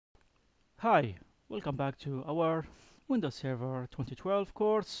Hi, welcome back to our Windows Server 2012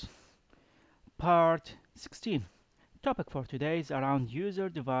 course, Part 16. Topic for today is around user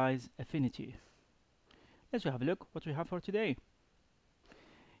device affinity. Let's have a look what we have for today.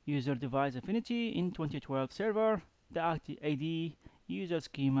 User device affinity in 2012 server. The AD user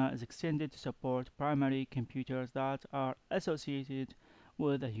schema is extended to support primary computers that are associated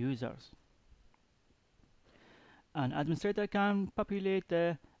with the users. An administrator can populate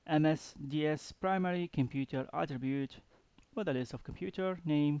the MSDS primary computer attribute with a list of computer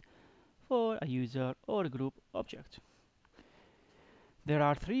name for a user or group object. There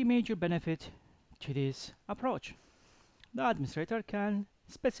are three major benefits to this approach. The administrator can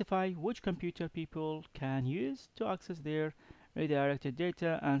specify which computer people can use to access their redirected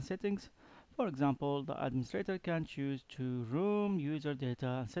data and settings. For example, the administrator can choose to roam user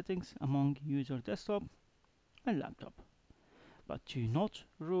data and settings among user desktop and laptop, but to not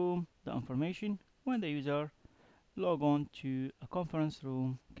roam the information when the user log on to a conference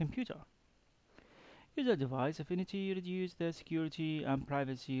room computer. User device affinity reduces the security and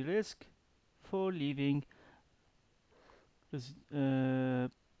privacy risk for leaving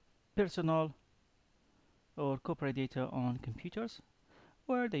personal or corporate data on computers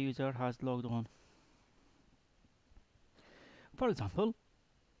where the user has logged on. For example,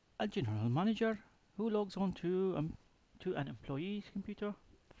 a general manager who logs on to an employee's computer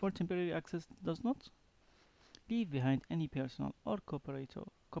for temporary access does not leave behind any personal or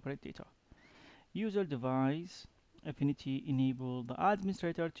corporate data. User device affinity enables the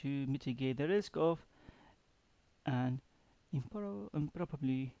administrator to mitigate the risk of an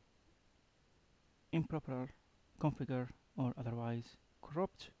improperly improper configure or otherwise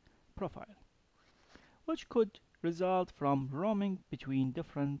corrupt profile, which could result from roaming between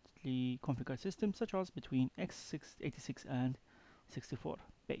differently configured systems such as between x86 and 64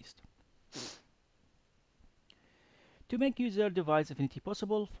 based. To make user device affinity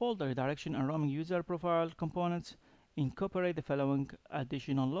possible, folder redirection and roaming user profile components incorporate the following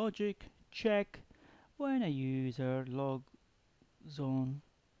additional logic. Check when a user logs on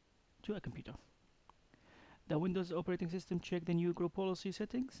to a computer. The Windows operating system check the new group policy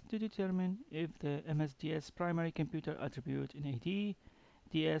settings to determine if the MSDS primary computer attribute in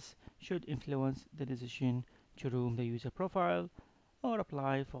AD/DS should influence the decision to roam the user profile or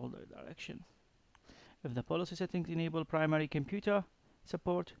apply folder direction. If the policy settings enable primary computer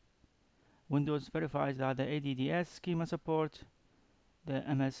support, Windows verifies that the ADDS schema supports the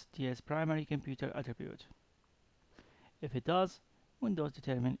MSDS primary computer attribute. If it does, Windows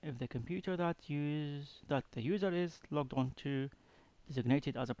determines if the computer that the user is logged on to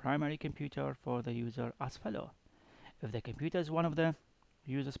designated as a primary computer for the user as follow. If the computer is one of the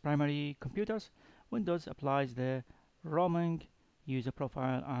user's primary computers, Windows applies the roaming user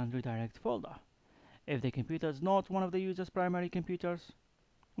profile and redirect folder. If the computer is not one of the user's primary computers,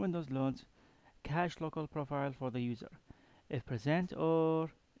 Windows loads cache local profile for the user. If present,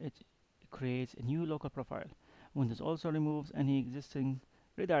 or it creates a new local profile. Windows also removes any existing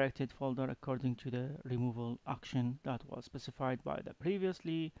redirected folder according to the removal action that was specified by the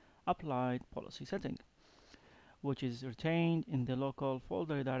previously applied policy setting, which is retained in the local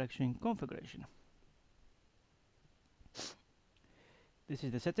folder redirection configuration. This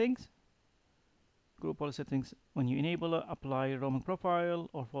is the settings. Group policy settings when you enable apply roaming profile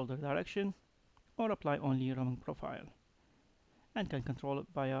or folder direction, or apply only roaming profile, and can control it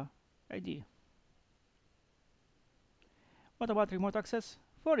via ID. What about remote access?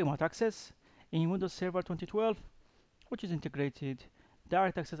 For remote access, in Windows Server 2012, which is integrated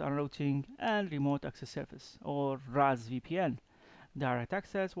direct access and routing and remote access service, or RAS VPN. Direct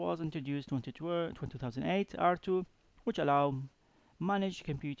access was introduced in 2008 R2, which allow managed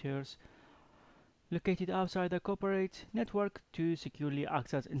computers located outside the corporate network to securely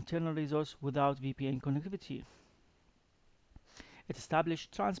access internal resources without VPN connectivity. It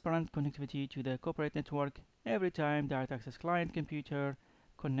established transparent connectivity to the corporate network every time direct access client computer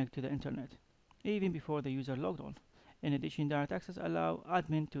connect to the internet, even before the user logged on. In addition, direct access allow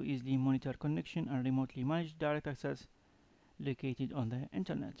admin to easily monitor connection and remotely manage direct access located on the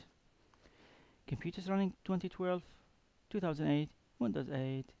internet. Computers running 2012, 2008, Windows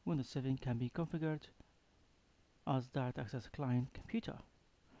 8, Windows 7 can be configured as direct access client computer.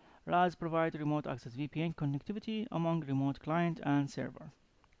 RAS provides remote access VPN connectivity among remote client and server,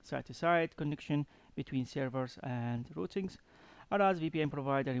 site-to-site connection between servers and routings. A RAS VPN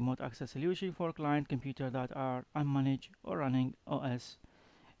provides a remote access solution for client computers that are unmanaged or running OS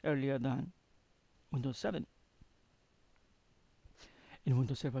earlier than Windows 7. In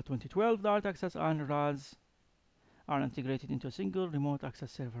Windows Server 2012, direct access and RAS are integrated into a single remote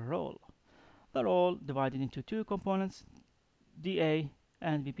access server role. They're all divided into two components, DA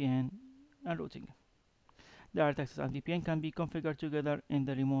and VPN and routing. Direct access and VPN can be configured together in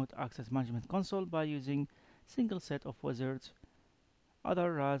the remote access management console by using single set of wizards.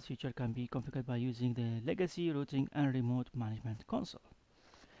 Other RAS feature can be configured by using the legacy routing and remote management console.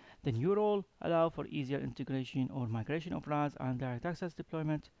 The new role allow for easier integration or migration of RAS and direct access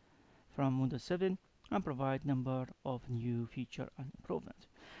deployment from Windows 7 and provide number of new feature and improvements.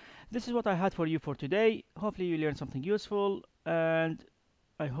 This is what I had for you for today. Hopefully you learned something useful and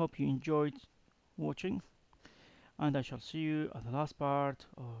I hope you enjoyed watching, and I shall see you at the last part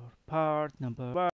or part number 1.